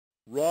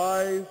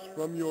Rise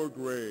from your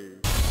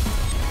grave.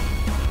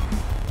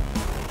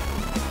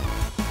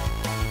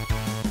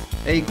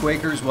 Hey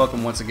Quakers,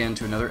 welcome once again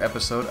to another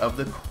episode of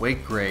the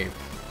Quake Grave.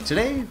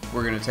 Today,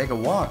 we're going to take a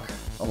walk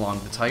along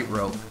the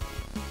Titerope.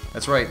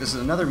 That's right, this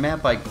is another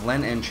map by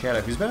Glenn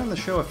Ancheta, who's been on the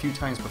show a few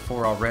times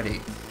before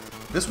already.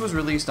 This was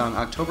released on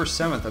October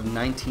 7th of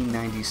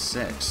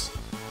 1996.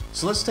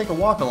 So let's take a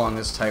walk along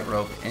this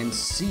Titerope and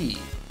see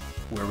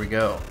where we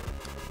go.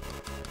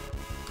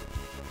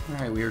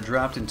 Alright, we are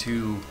dropped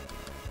into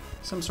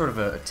some sort of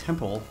a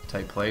temple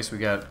type place. We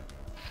got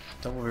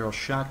double barrel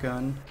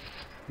shotgun,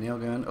 nail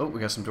gun. Oh,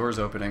 we got some doors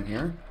opening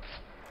here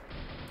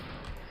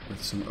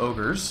with some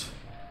ogres.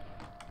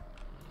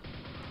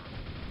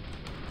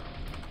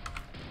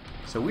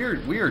 So we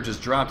are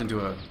just dropped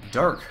into a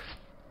dark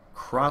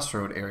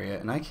crossroad area,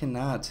 and I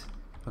cannot.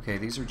 Okay,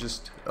 these are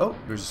just. Oh,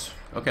 there's.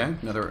 Okay,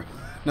 another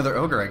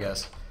ogre, I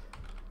guess.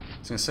 I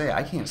was gonna say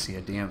I can't see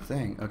a damn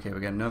thing. Okay,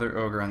 we got another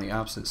ogre on the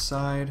opposite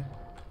side,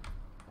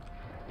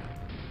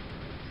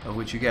 of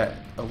which you got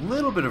a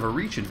little bit of a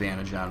reach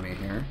advantage on me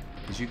here,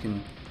 because you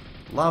can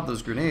lob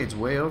those grenades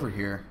way over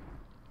here.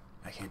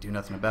 I can't do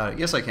nothing about it.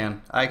 Yes, I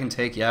can. I can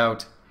take you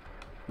out.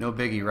 No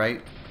biggie,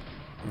 right?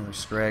 Another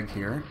scrag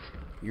here.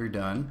 You're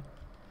done.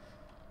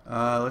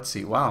 Let's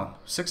see. Wow,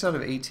 6 out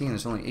of 18.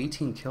 There's only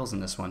 18 kills in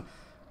this one.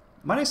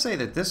 Might I say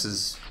that this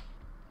is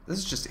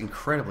just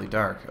incredibly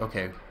dark.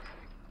 Okay.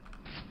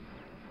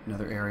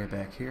 Another area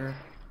back here.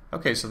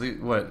 Okay, so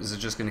what is it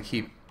just going to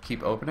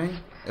keep opening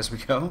as we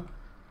go?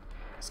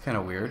 It's kind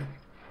of weird.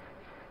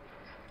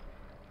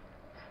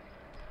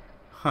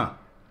 Huh.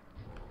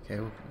 Okay,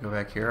 we'll go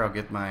back here. I'll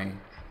get my.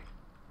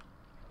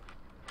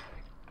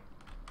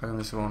 How come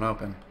this won't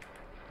open?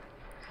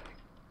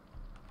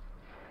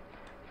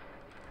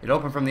 It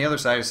opened from the other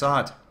side. I saw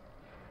it.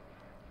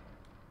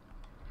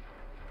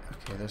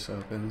 Okay, this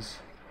opens,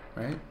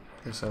 right?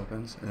 This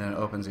opens, and then it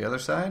opens the other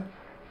side.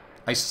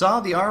 I saw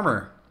the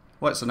armor.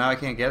 What? So now I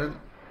can't get it?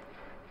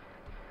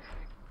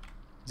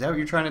 Is that what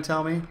you're trying to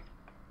tell me?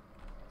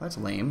 That's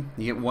lame.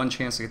 You get one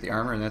chance to get the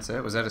armor and that's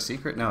it? Was that a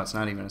secret? No, it's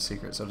not even a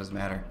secret, so it doesn't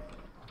matter.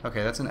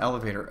 Okay, that's an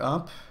elevator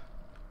up.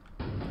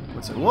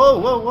 What's it? Whoa,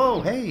 whoa,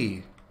 whoa!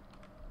 Hey!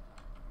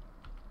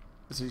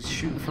 Is he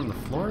shooting from the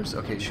floors?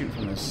 Okay, he's shooting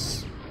from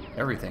this.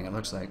 Everything, it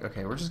looks like.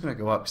 Okay, we're just gonna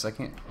go up because I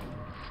can't.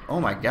 Oh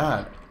my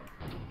god.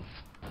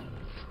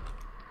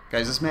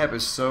 Guys, this map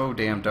is so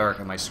damn dark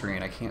on my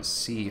screen. I can't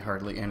see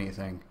hardly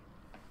anything.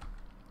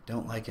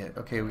 Don't like it.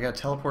 Okay, we got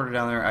a teleporter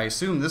down there. I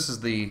assume this is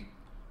the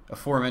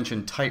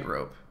aforementioned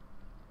Titerope.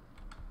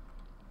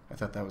 I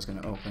thought that was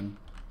gonna open.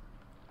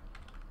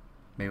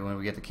 Maybe when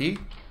we get the key?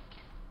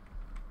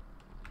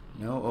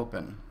 No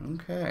open.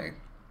 Okay.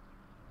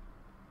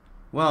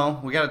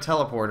 Well, we got a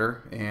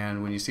teleporter,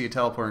 and when you see a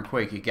teleporter in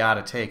Quake, you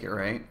gotta take it,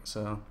 right?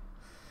 So,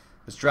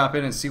 let's drop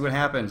in and see what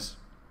happens.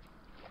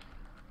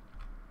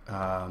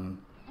 Oh.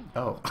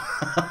 Well,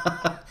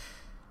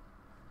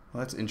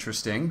 that's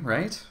interesting,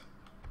 right?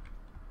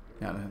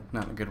 Not in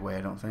a good way,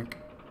 I don't think.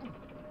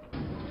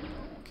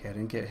 Okay, I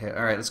didn't get hit.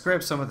 Alright, let's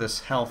grab some of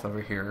this health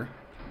over here.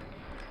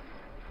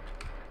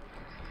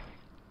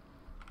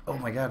 Oh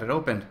my god, it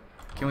opened.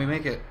 Can we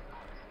make it?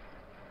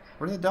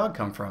 Where did the dog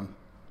come from?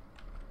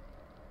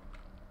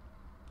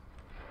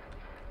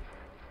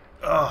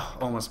 Oh,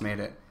 almost made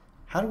it.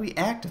 How do we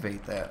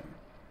activate that?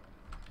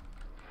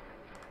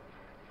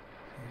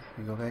 Okay,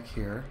 we go back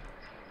here.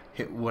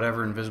 Hit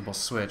whatever invisible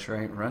switch,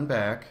 right? Run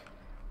back.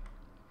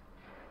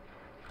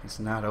 It's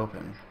not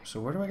open.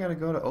 So where do I gotta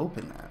go to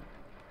open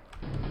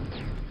that?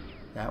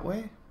 That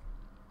way?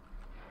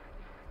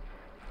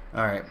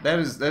 Alright, that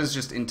is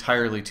just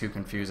entirely too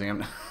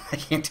confusing. I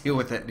can't deal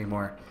with it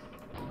anymore.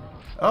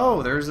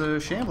 Oh, there's a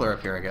Shambler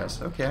up here, I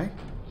guess. Okay.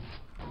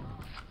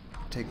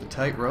 Take the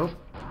Titerope.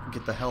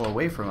 Get the hell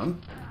away from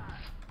him.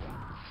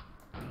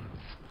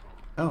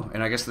 Oh,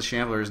 and I guess the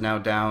Shambler is now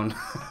down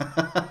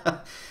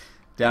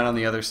down on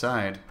the other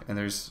side. And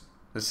there's,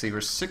 let's see, we're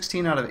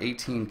 16 out of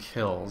 18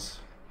 kills.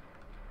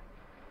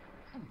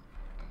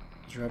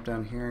 Drop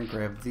down here and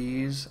grab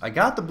these. I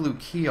got the blue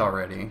key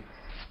already.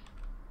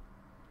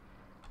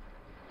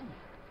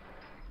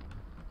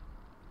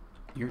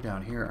 You're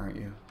down here, aren't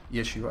you?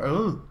 Yes, you are.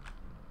 Oh!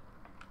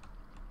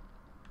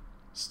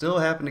 Still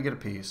happen to get a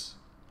piece.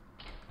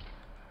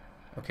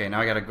 Okay,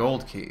 now I got a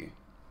gold key,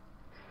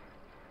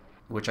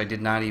 which I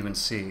did not even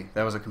see.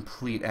 That was a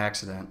complete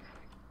accident.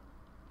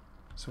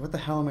 So what the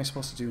hell am I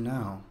supposed to do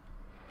now?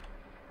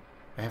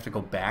 I have to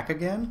go back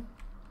again?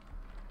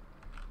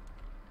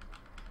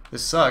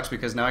 This sucks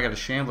because now I got a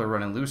Shambler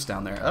running loose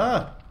down there.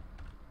 Ah!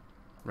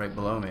 Right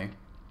below me.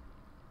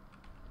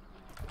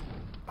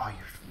 Oh,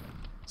 you're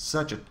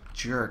such a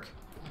jerk.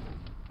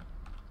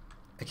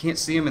 I can't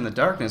see him in the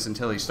darkness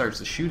until he starts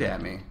to shoot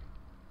at me.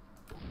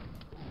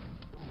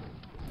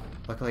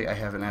 Luckily, I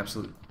have an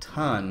absolute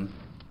ton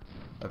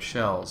of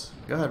shells.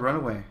 Go ahead, run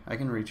away. I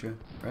can reach you,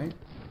 right?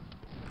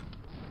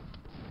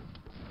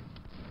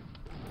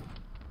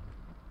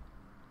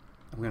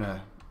 I'm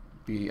gonna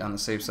be on the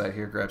safe side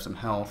here, grab some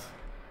health.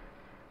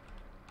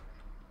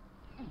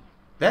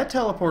 That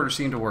teleporter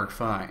seemed to work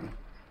fine.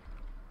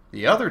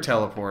 The other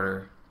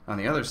teleporter on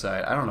the other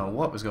side, I don't know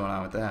what was going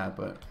on with that,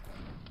 but...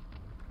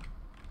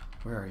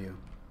 Where are you?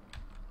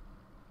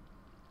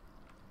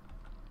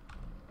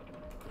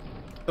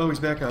 Oh, he's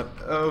back up.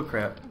 Oh,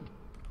 crap.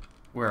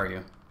 Where are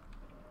you?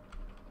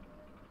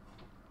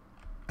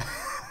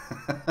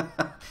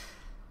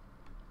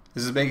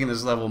 This is making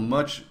this level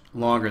much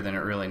longer than it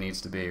really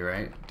needs to be,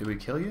 right? Did we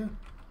kill you?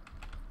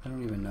 I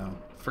don't even know.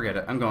 Forget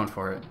it. I'm going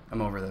for it.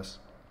 I'm over this.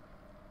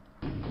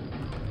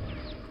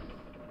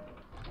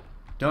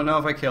 Don't know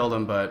if I killed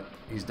him, but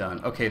he's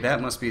done. Okay,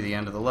 that must be the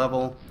end of the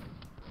level.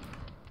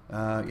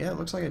 Yeah, it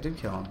looks like I did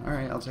kill him.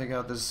 Alright, I'll take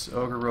out this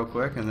ogre real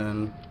quick, and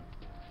then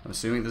I'm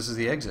assuming this is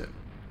the exit.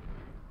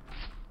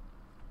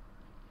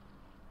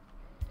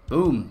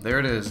 Boom, there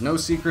it is. No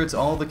secrets,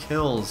 all the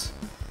kills.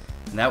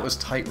 And that was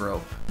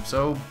Titerope.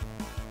 So,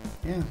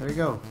 yeah, there you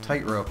go.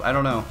 Titerope. I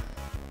don't know.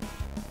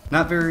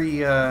 Not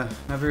very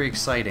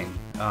exciting.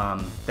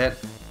 That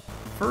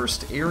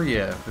first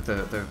area with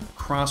the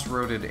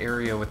cross-roaded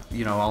area with,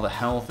 you know, all the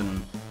health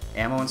and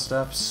ammo and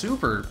stuff,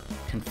 super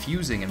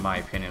confusing in my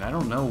opinion. I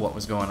don't know what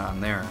was going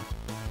on there.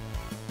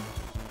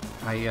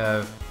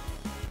 I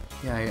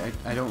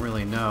don't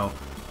really know.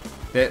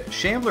 That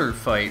Shambler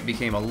fight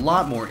became a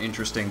lot more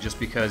interesting just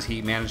because he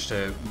managed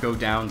to go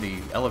down the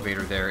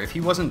elevator there. If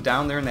he wasn't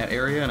down there in that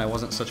area and I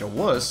wasn't such a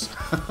wuss,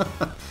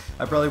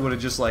 I probably would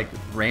have just like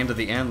ran to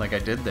the end like I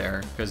did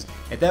there. Because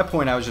at that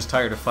point I was just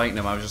tired of fighting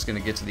him. I was just going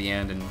to get to the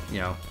end and, you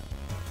know,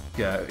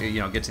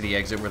 get to the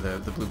exit where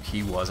the blue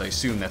key was. I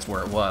assume that's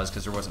where it was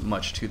because there wasn't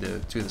much to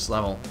this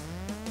level.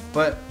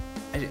 But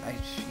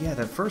yeah,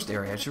 that first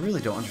area, I just really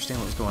don't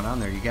understand what was going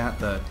on there. You got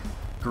the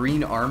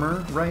green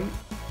armor, right?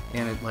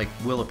 And it like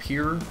will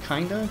appear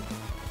kinda,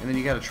 and then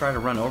you got to try to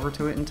run over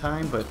to it in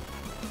time, but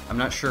I'm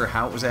not sure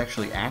how it was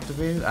actually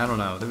activated. I don't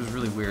know. That was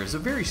really weird. It's a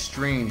very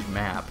strange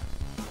map.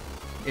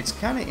 It's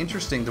kind of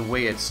interesting the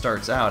way it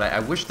starts out.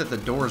 I wish that the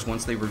doors,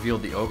 once they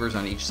revealed the ogres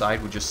on each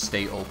side, would just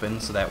stay open,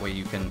 so that way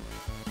you can,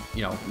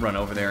 you know, run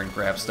over there and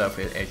grab stuff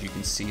as you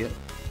can see it.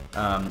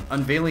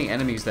 Unveiling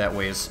enemies that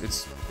way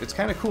it's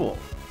kind of cool,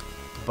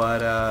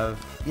 but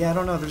yeah, I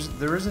don't know.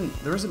 There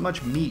isn't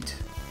much meat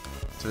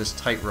to this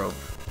Titerope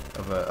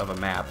of a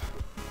map,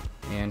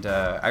 and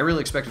I really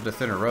expected a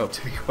thinner rope,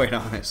 to be quite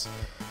honest.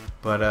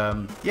 But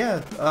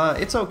yeah,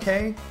 it's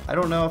okay. I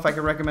don't know if I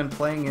could recommend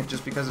playing it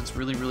just because it's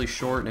really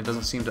short and it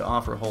doesn't seem to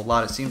offer a whole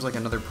lot. It seems like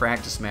another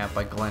practice map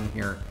by Glenn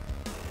here.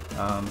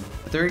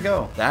 But there you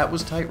go. That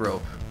was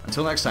Titerope.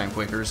 Until next time,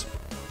 Quakers.